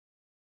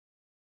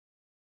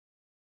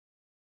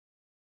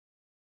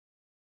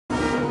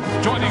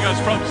Joining us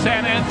from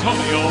San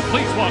Antonio,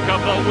 please welcome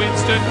the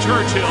Winston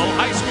Churchill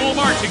High School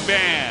Marching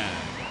Band.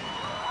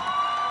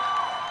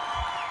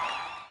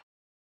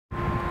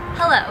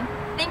 Hello,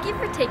 thank you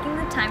for taking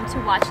the time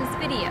to watch this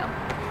video.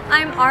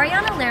 I'm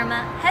Ariana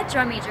Lerma, head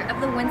drum major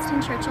of the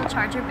Winston Churchill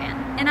Charger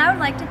Band, and I would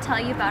like to tell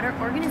you about our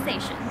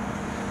organization.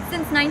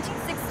 Since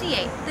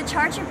 1968, the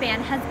Charger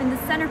Band has been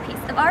the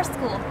centerpiece of our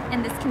school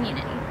and this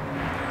community.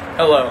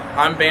 Hello,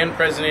 I'm Band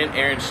President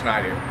Aaron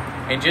Schneider.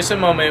 In just a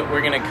moment, we're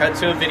going to cut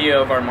to a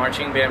video of our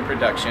marching band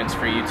productions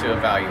for you to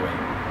evaluate.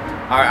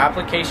 Our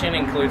application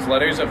includes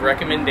letters of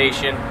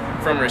recommendation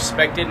from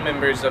respected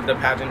members of the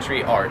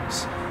pageantry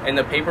arts, and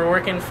the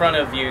paperwork in front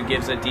of you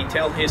gives a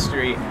detailed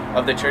history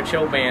of the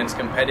Churchill Band's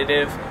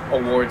competitive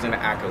awards and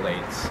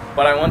accolades.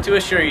 But I want to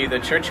assure you the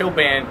Churchill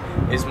Band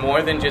is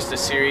more than just a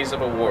series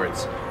of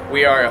awards.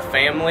 We are a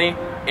family,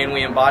 and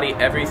we embody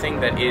everything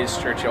that is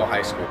Churchill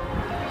High School.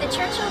 The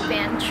Churchill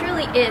Band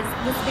truly is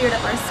the spirit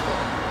of our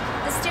school.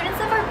 The students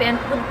of our band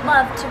would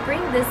love to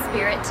bring this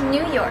spirit to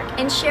New York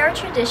and share a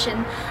tradition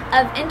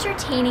of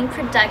entertaining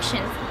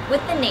productions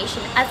with the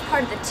nation as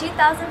part of the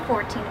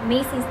 2014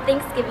 Macy's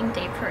Thanksgiving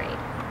Day Parade.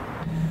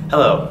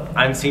 Hello,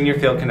 I'm Senior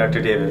Field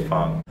Conductor David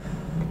Fong.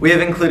 We have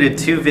included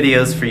two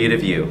videos for you to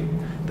view.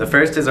 The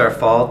first is our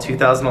fall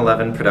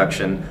 2011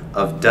 production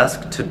of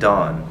Dusk to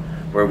Dawn,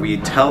 where we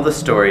tell the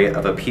story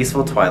of a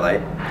peaceful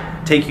twilight,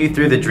 take you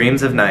through the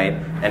dreams of night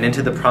and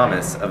into the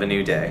promise of a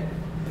new day.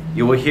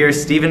 You will hear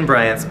Stephen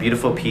Bryant's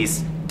beautiful piece,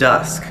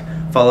 Dusk,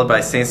 followed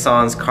by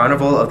Saint-Saëns'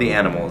 Carnival of the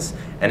Animals,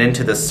 and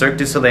into the Cirque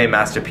du Soleil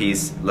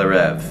masterpiece, Le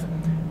Rêve.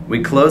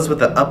 We close with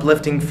the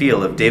uplifting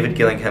feel of David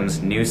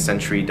Gillingham's New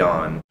Century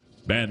Dawn.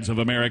 Bands of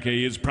America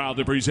is proud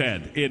to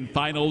present in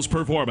finals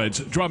performance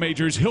drum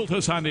majors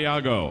Hilda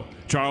Santiago,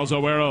 Charles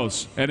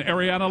Oweros, and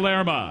Ariana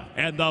Lerma,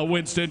 and the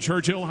Winston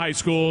Churchill High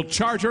School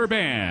Charger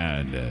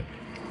Band.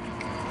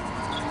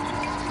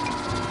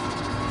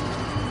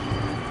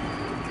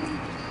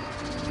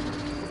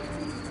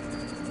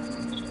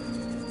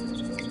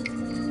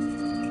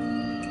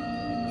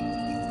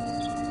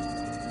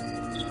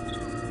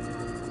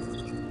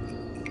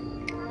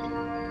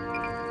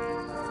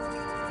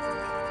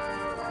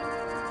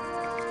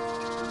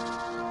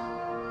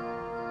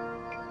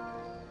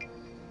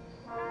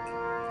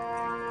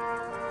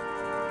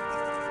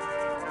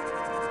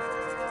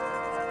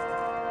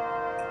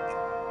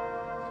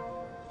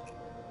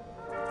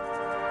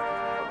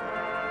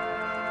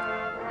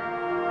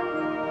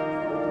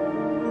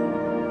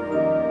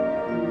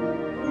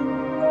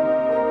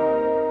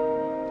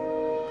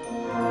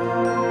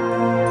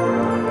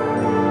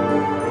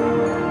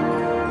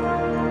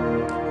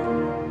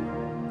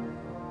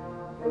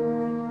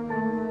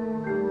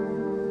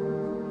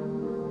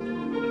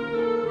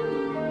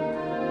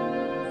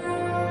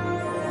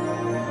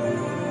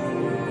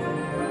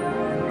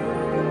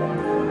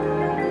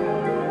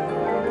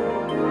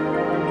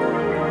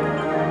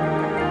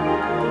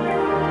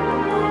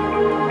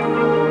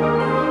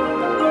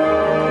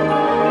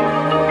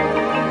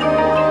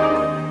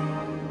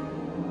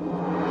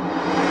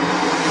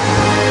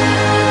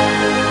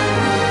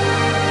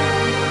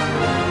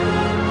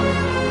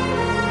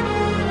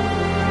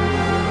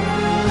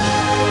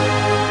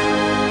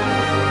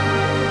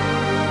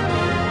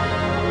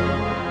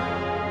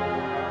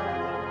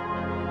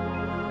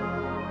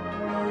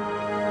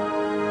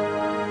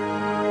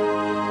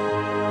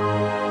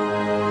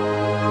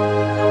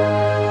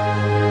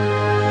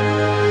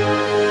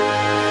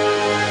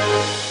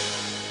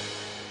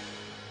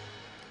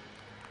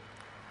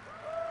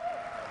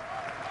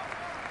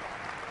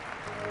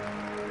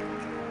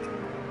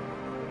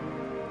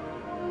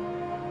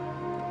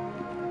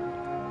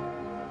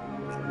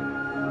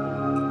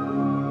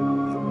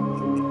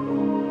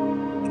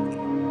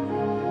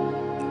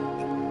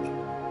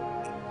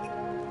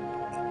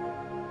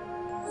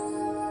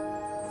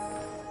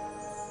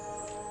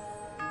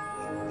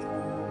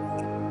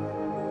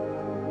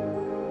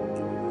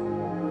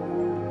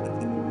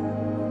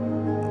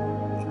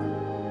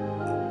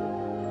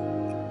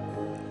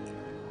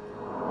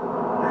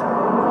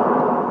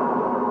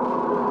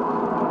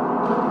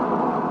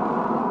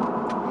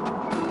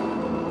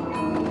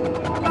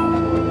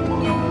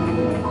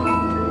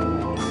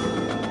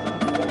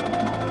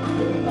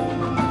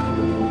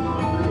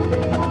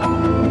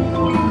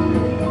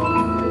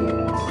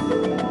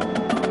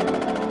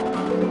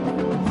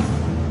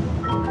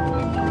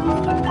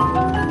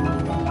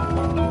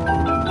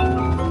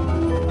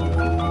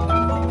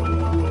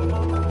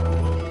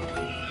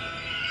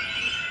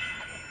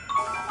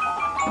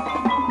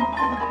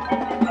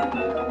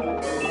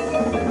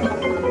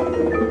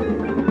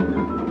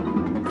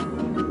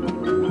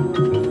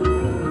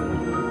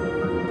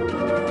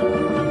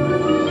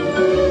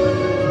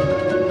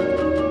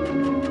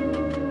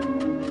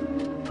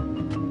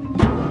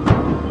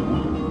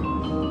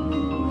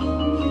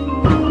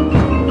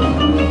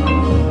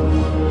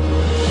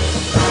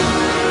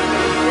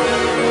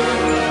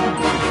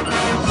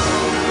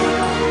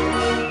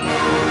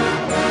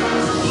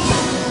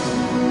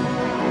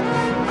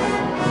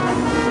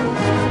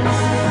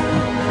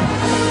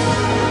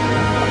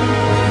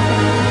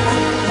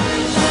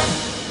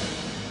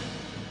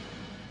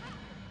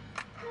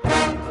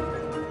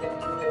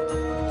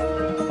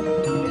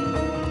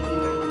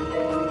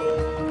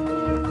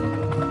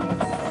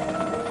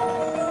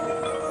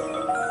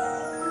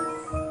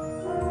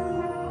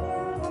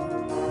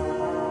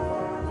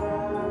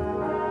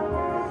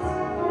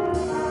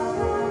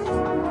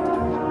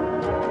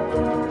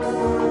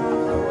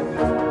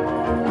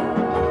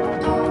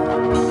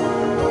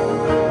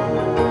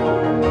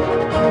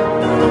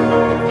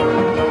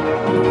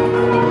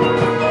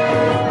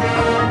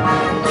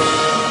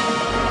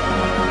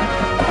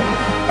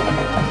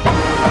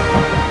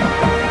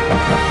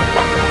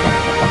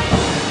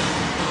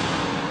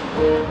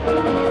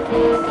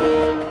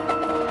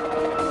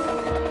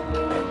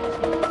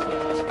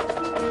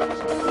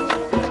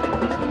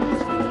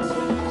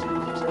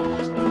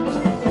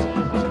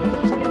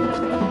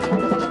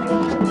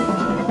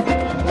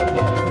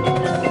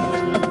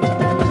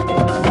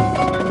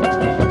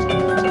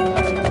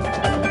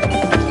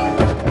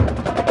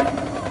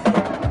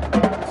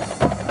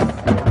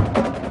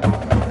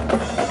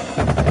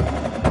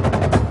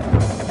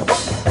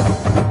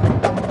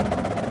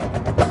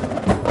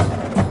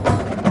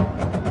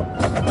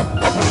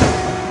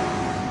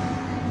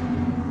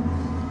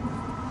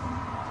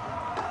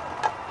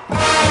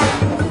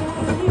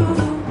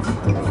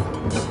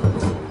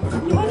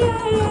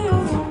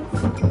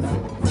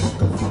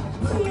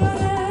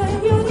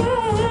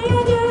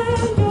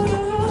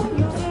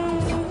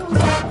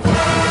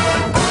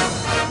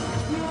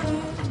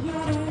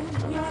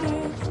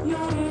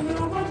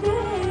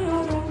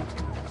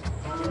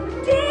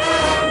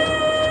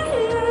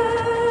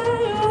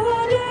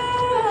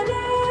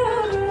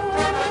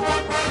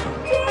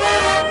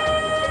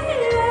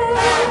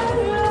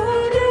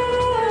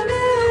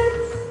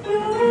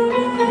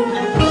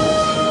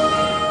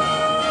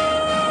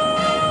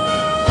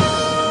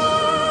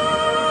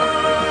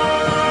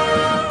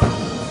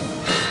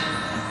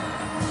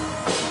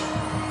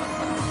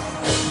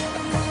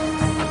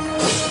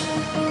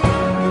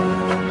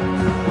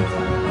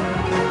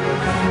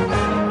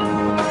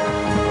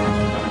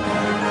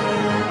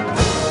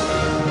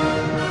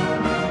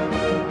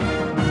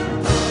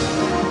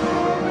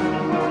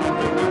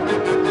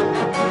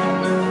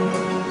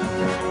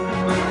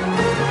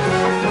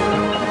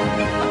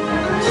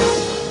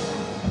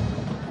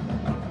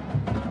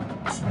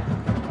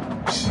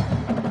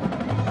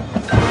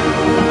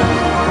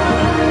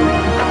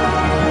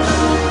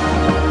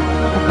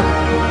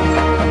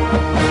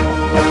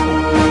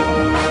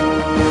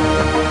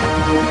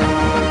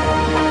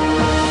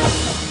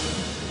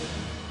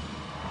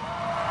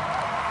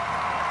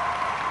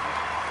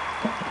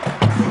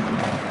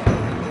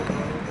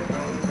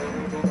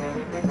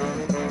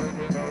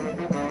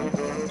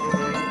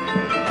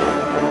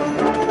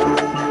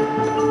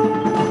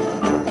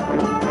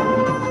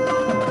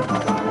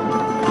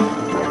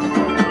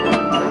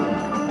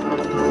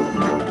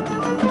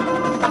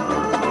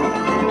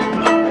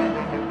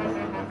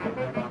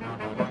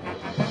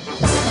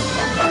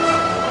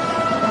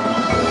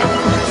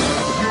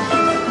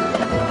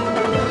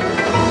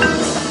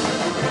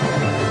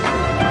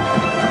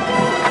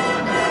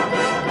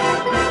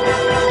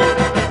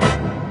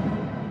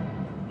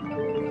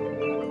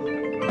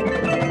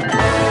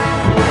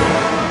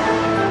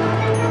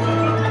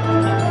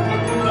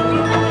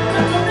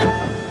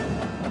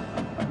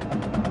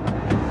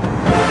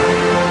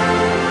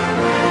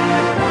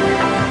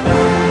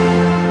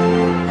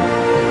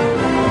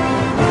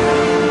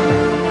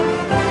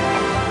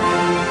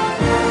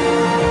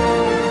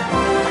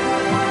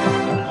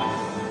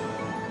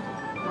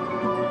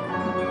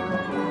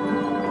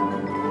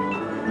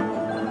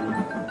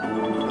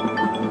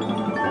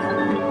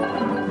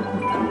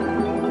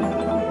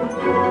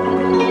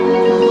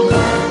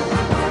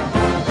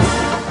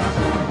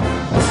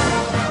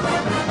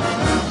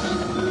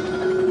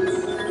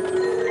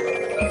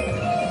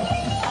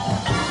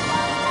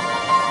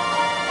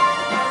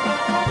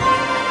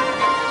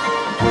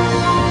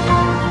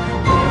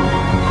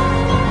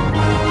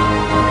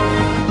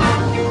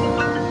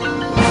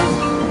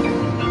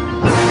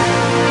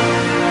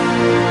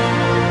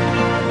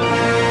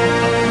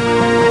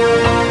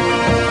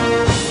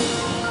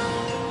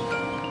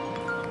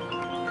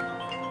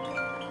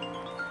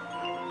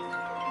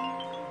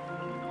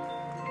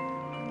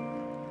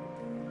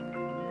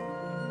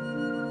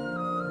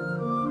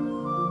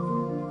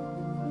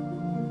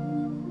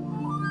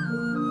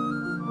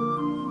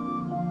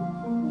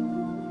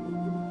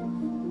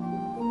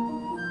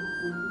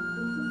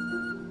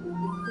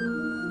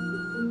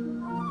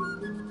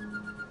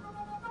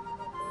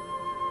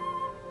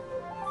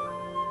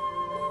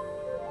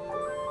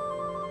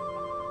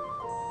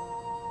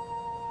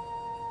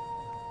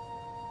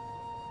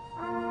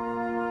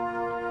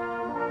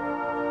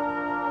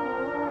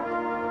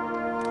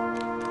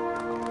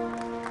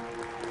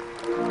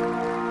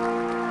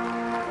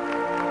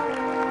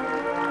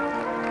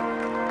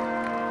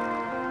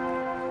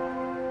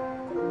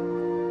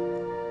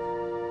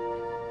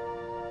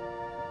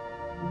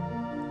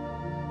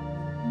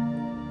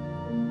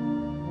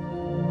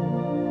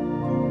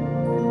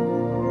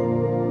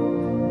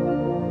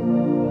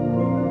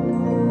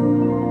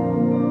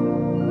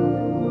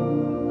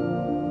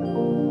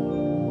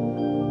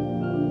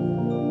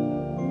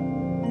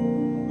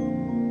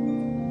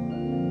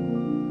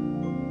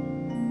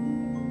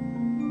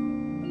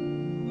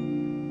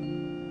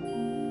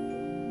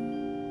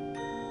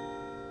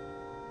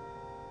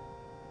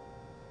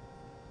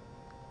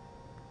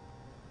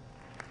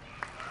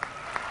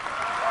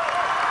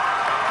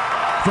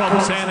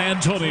 From San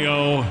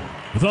Antonio,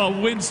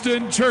 the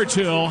Winston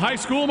Churchill High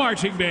School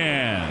Marching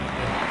Band.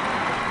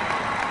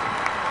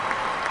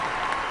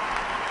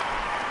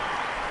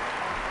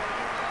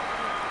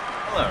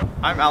 Hello,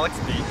 I'm Alex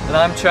B. And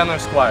I'm Chandler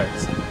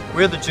Squires.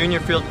 We're the junior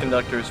field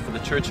conductors for the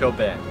Churchill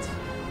Band.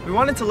 We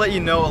wanted to let you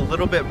know a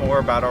little bit more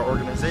about our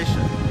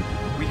organization.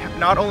 We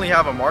not only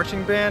have a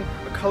marching band,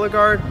 a color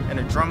guard, and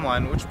a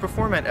drumline which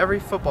perform at every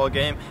football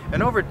game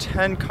and over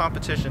 10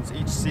 competitions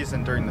each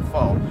season during the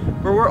fall,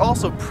 but we're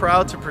also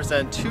proud to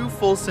present 2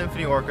 full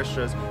symphony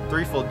orchestras,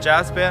 3 full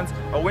jazz bands,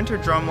 a winter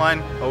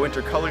drumline, a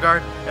winter color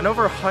guard, and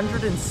over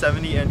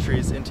 170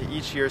 entries into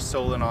each year's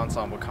solo and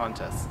ensemble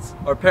contests.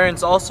 Our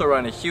parents also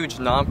run a huge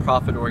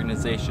non-profit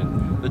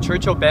organization. The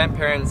Churchill Band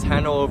parents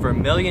handle over $1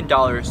 million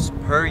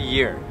per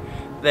year.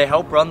 They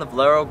help run the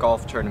Valero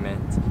Golf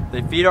Tournament.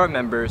 They feed our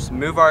members,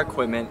 move our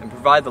equipment, and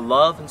provide the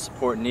love and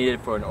support needed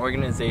for an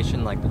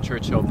organization like the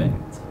Churchill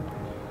Band.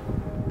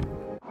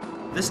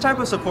 This type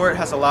of support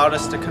has allowed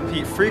us to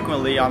compete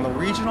frequently on the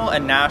regional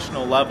and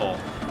national level.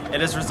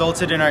 It has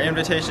resulted in our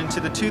invitation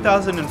to the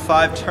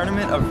 2005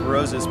 Tournament of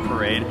Roses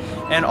Parade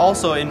and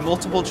also in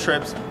multiple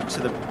trips to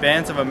the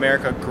Bands of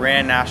America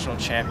Grand National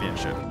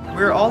Championship. We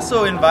were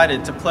also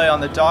invited to play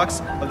on the docks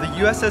of the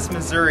USS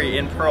Missouri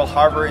in Pearl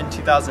Harbor in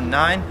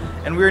 2009,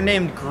 and we were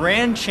named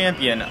Grand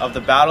Champion of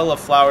the Battle of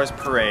Flowers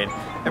Parade,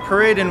 a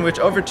parade in which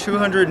over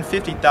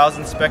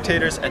 250,000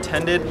 spectators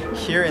attended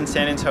here in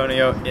San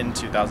Antonio in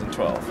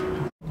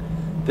 2012.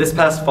 This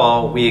past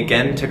fall, we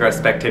again took our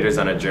spectators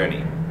on a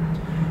journey.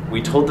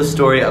 We told the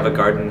story of a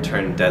garden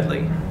turned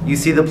deadly. You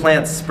see the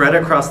plants spread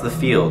across the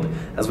field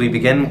as we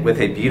begin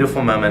with a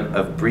beautiful moment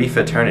of Brief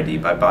Eternity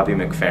by Bobby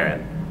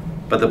McFerrin.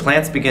 But the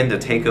plants begin to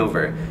take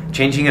over,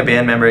 changing a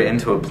band member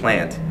into a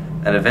plant,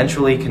 and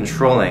eventually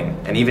controlling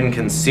and even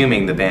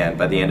consuming the band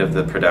by the end of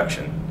the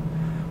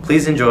production.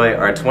 Please enjoy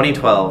our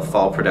 2012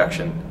 fall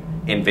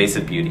production,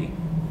 Invasive Beauty.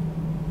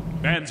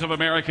 Bands of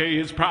America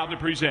is proud to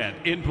present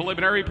in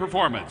preliminary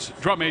performance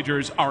drum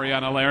majors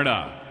Ariana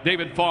Lerna,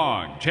 David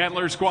Fong,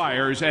 Chandler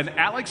Squires, and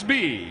Alex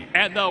B.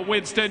 and the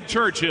Winston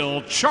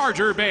Churchill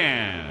Charger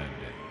Band.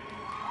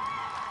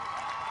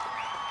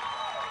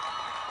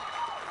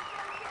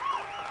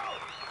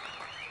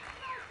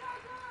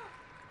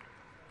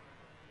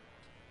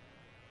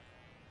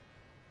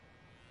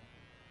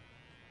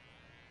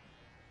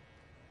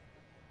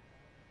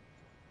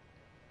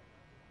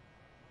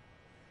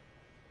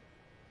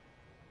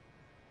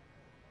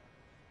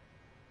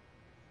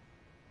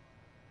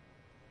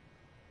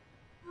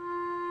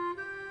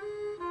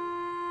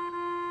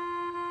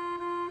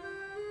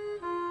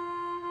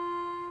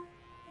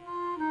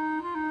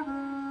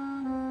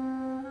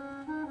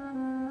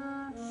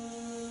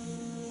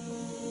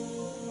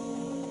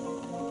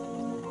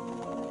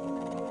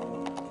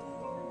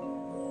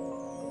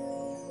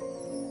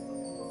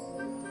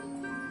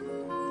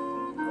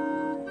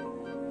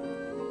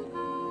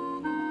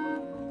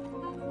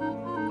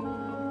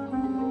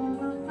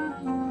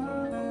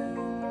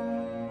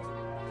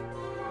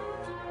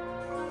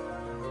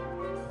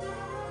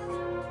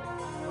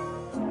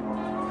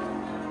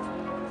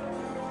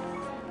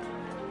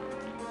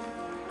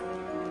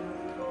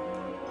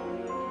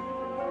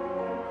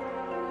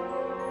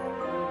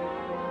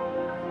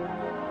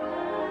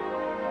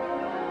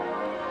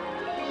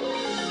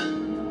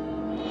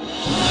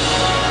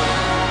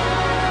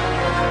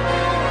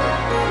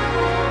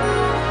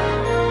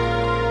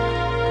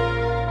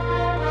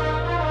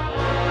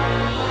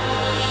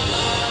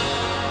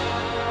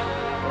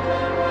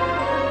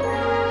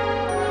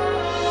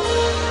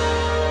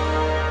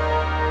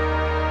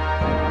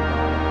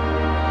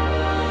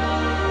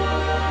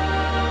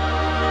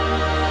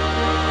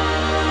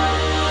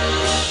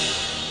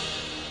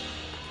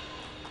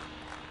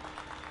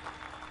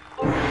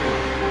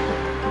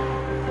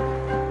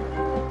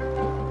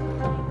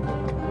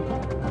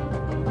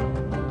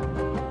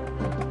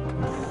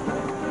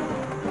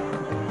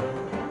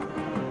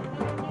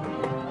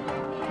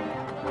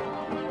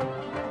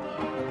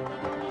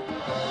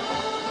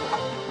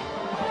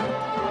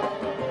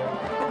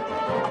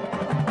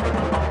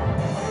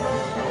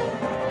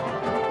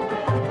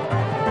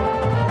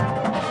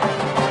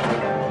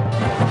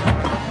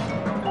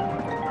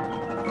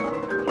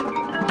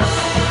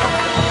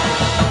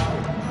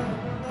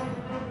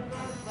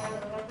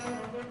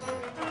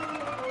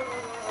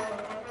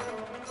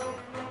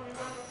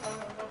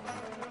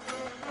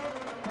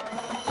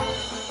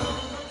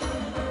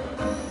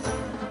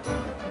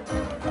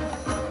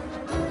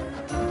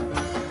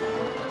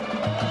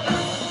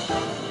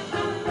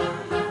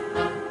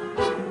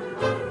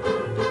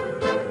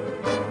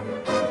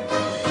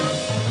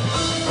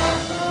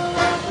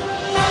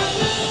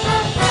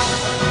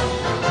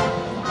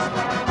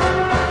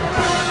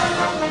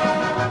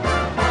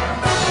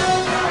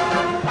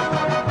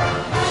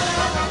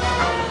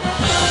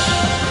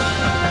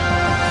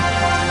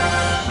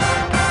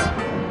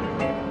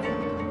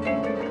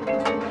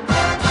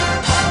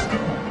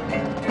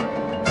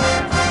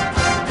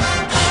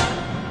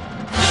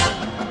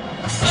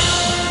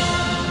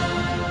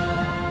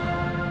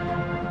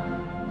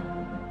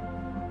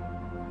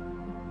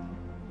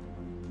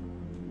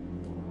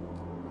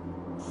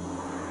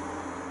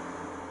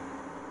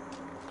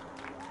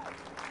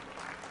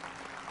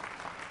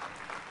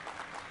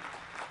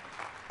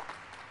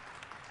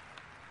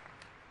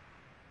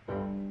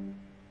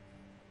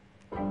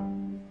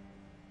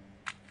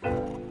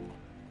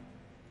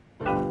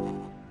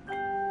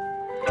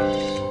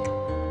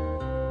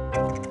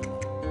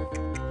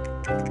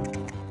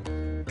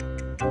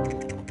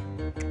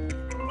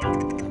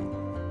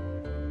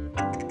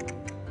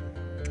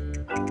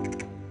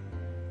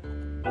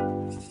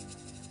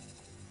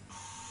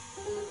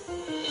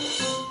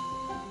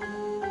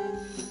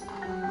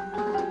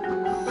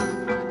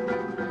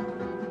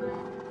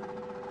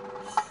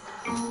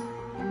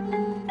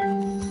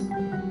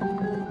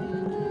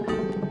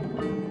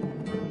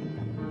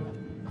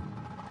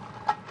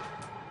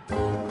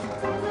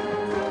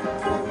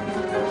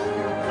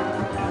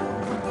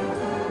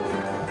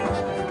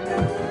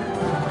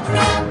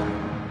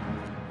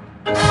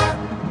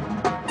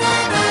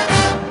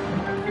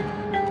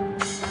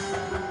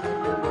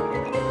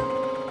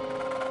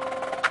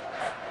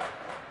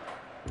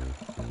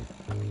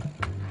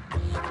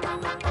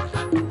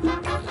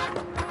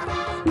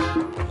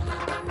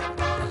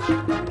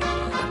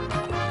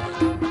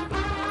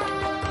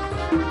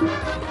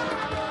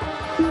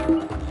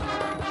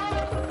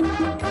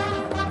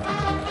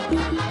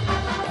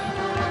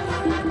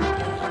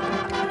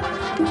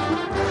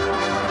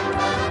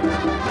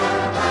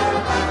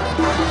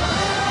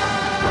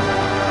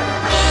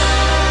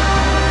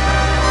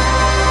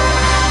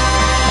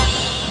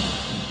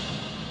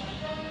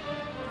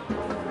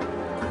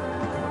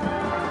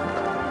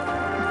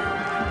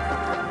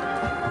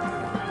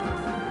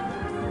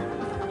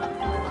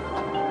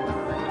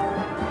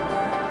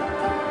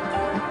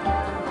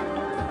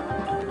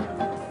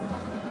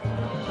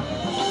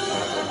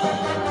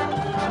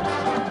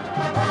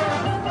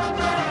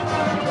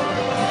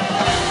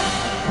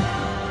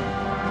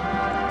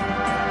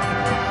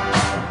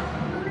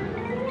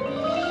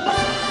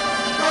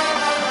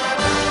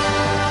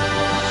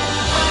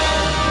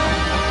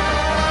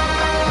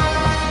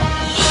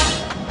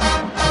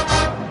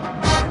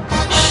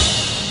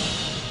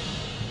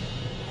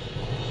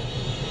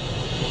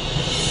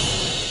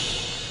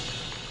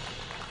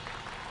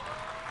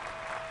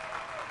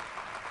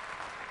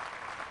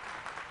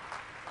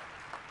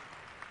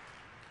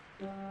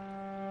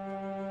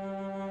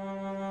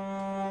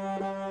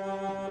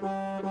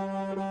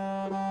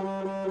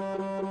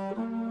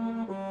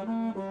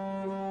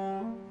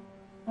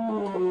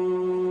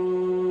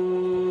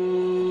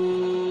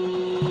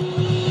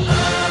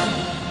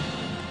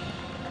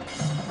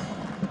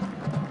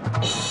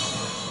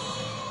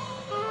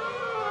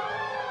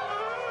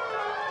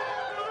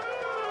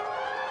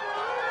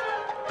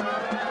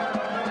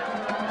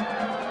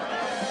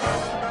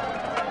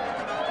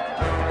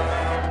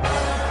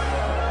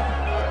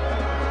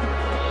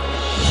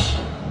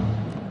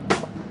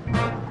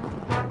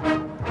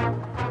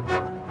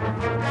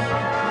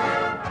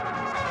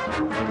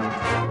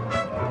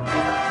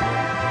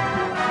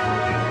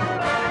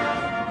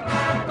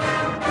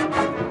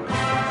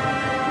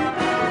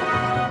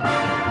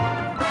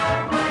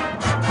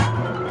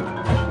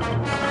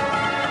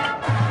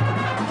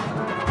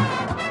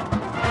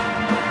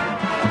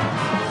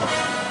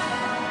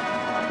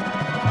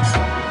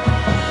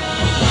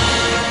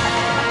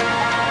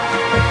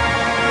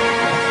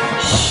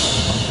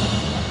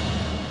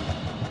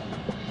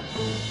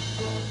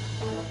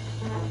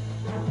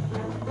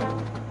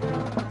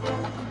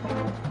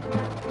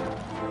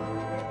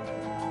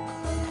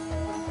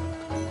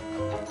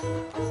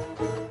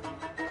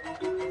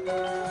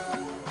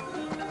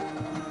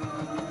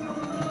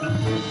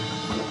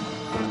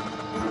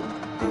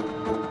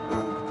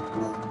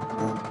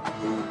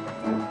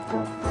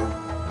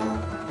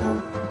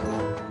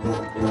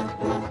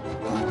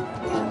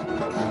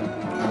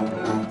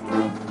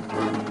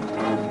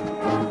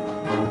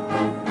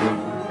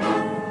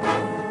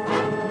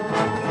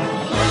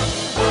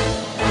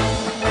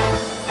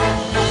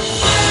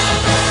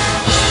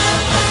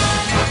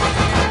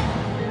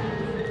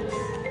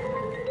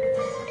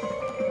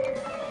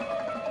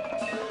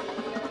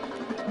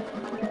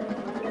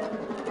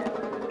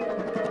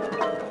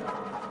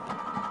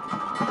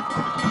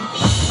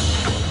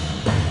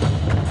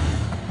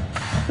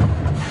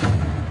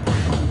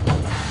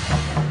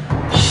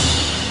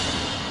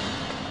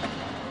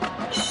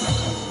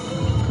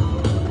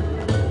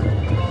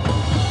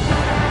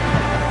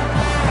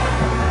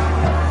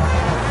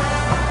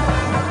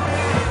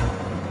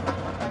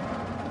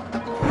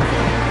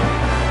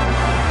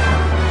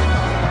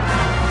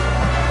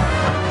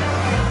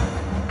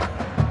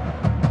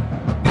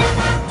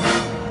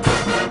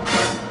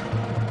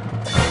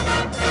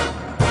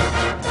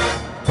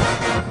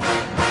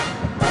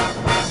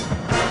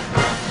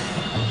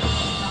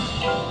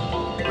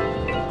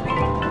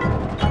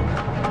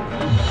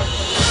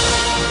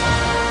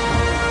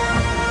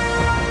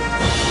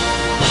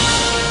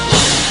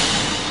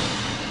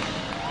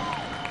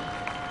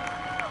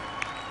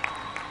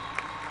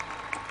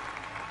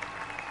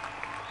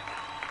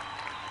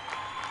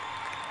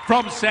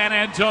 From San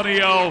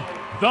Antonio,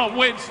 the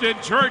Winston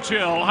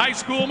Churchill High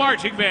School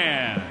Marching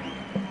Band.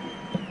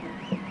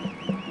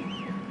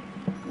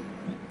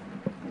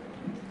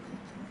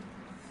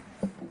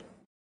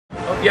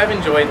 Hope you have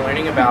enjoyed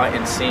learning about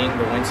and seeing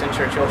the Winston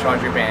Churchill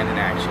Charger Band in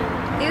action.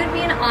 It would be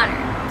an honor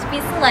to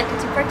be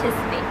selected to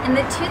participate in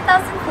the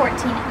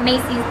 2014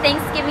 Macy's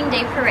Thanksgiving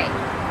Day Parade.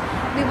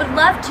 We would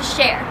love to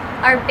share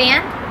our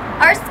band,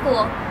 our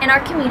school, and our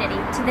community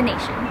to the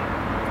nation.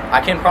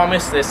 I can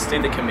promise this to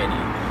the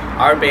committee.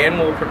 Our band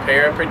will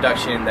prepare a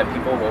production that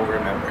people will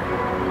remember.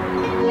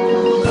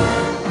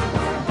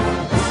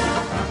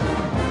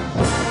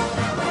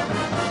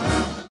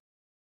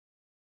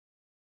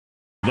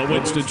 The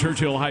Winston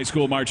Churchill High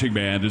School Marching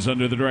Band is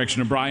under the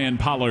direction of Brian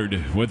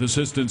Pollard, with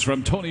assistance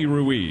from Tony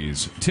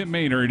Ruiz, Tim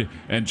Maynard,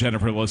 and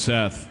Jennifer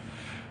Lisseth.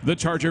 The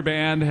Charger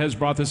Band has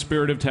brought the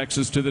spirit of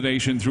Texas to the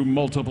nation through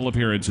multiple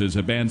appearances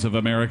at Bands of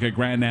America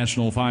Grand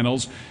National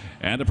Finals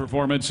and a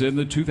performance in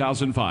the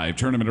 2005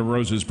 Tournament of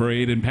Roses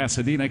Parade in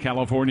Pasadena,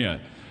 California.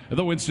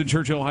 The Winston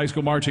Churchill High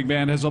School Marching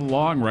Band has a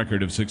long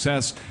record of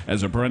success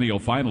as a perennial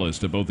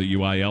finalist at both the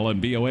UIL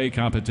and BOA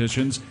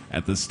competitions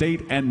at the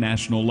state and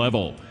national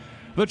level.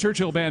 The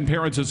Churchill Band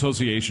Parents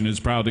Association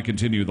is proud to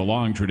continue the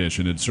long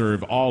tradition and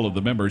serve all of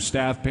the members,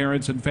 staff,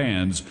 parents, and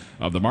fans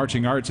of the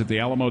marching arts at the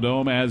Alamo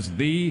Dome as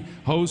the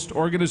host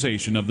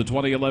organization of the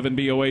 2011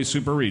 BOA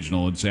Super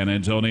Regional in San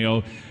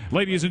Antonio.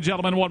 Ladies and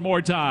gentlemen, one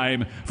more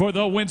time for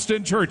the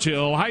Winston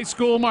Churchill High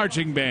School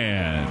Marching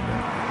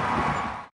Band.